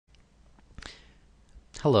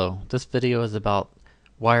Hello, this video is about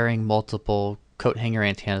wiring multiple coat hanger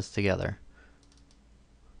antennas together.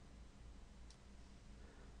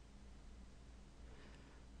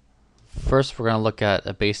 First, we're going to look at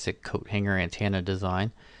a basic coat hanger antenna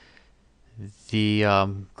design. The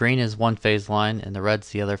green is one phase line and the red's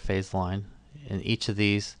the other phase line. And each of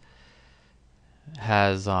these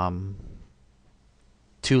has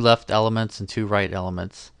two left elements and two right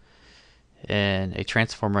elements and a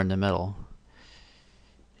transformer in the middle.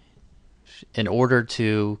 In order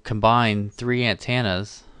to combine three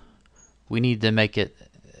antennas, we need to make it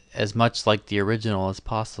as much like the original as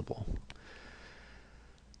possible.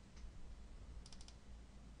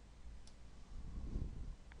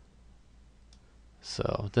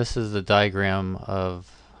 So this is the diagram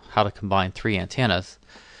of how to combine three antennas.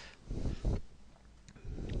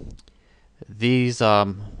 These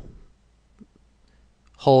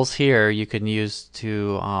holes here you can use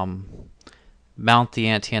to mount the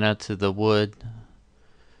antenna to the wood,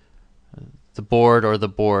 the board, or the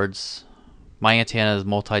boards. My antenna is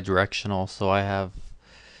multi-directional, so I have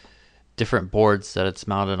different boards that it's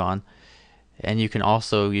mounted on, and you can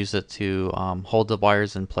also use it to hold the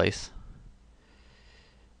wires in place.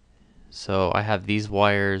 So I have these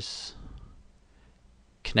wires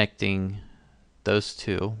connecting those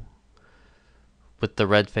two with the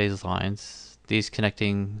red phase lines, these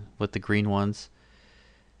connecting with the green ones,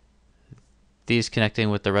 these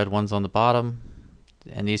connecting with the red ones on the bottom,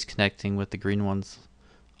 and these connecting with the green ones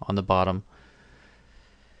on the bottom.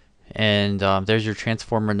 And there's your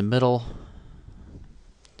transformer in the middle.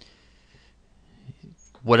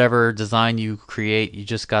 Whatever design you create, you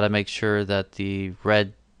just got to make sure that the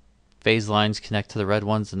red phase lines connect to the red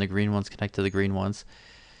ones and the green ones connect to the green ones.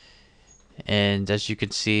 And as you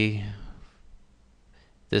can see,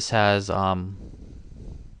 this has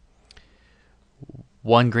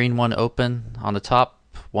one green one open on the top,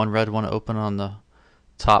 one red one open on the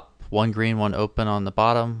top, one green one open on the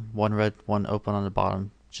bottom, one red one open on the bottom,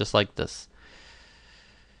 just like this.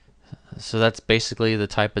 So that's basically the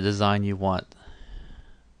type of design you want.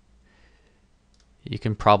 You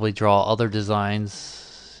can probably draw other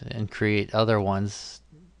designs and create other ones.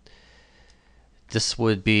 This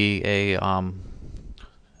would be a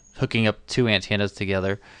hooking up two antennas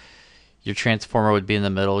together. Your transformer would be in the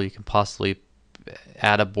middle. You can possibly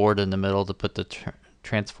add a board in the middle to put the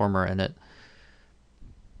transformer in it.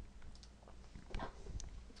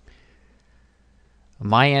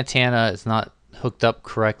 My antenna is not hooked up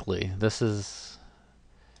correctly. This is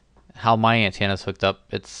how my antenna is hooked up.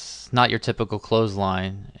 It's not your typical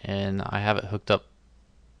clothesline, and I have it hooked up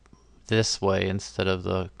this way instead of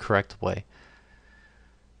the correct way.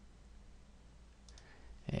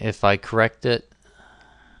 If I correct it,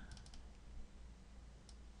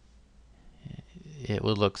 it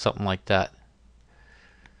would look something like that.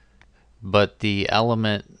 But the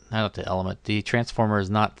the transformer is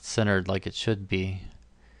not centered like it should be.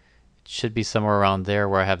 It should be somewhere around there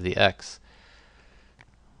where I have the X.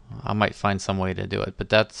 I might find some way to do it, but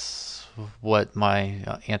that's what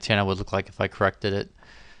my antenna would look like if I corrected it.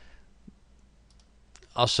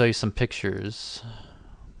 I'll show you some pictures.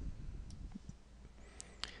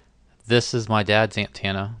 This is my dad's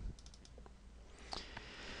antenna,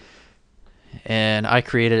 and I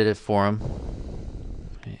created it for him,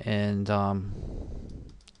 and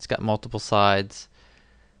it's got multiple sides.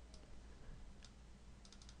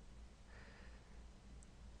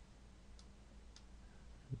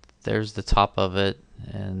 There's the top of it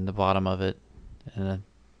and the bottom of it, and a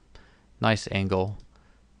nice angle.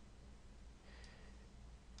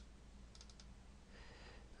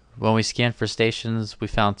 When we scanned for stations, we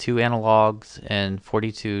found 2 analogs and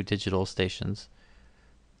 42 digital stations.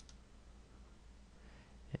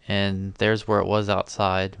 And there's where it was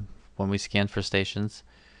outside when we scanned for stations.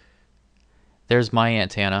 There's my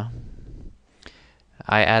antenna.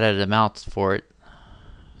 I added a mount for it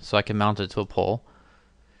so I can mount it to a pole.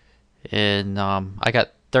 And I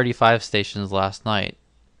got 35 stations last night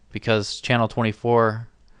because channel 24,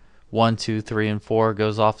 1, 2, 3, and 4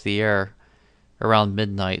 goes off the air around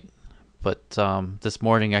midnight, but this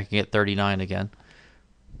morning I can get 39 again.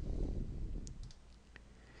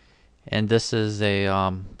 And this is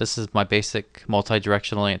my basic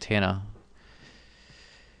multi-directional antenna,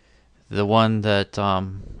 the one that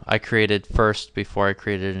I created first before I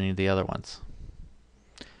created any of the other ones.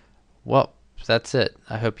 Well, that's it.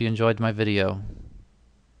 I hope you enjoyed my video.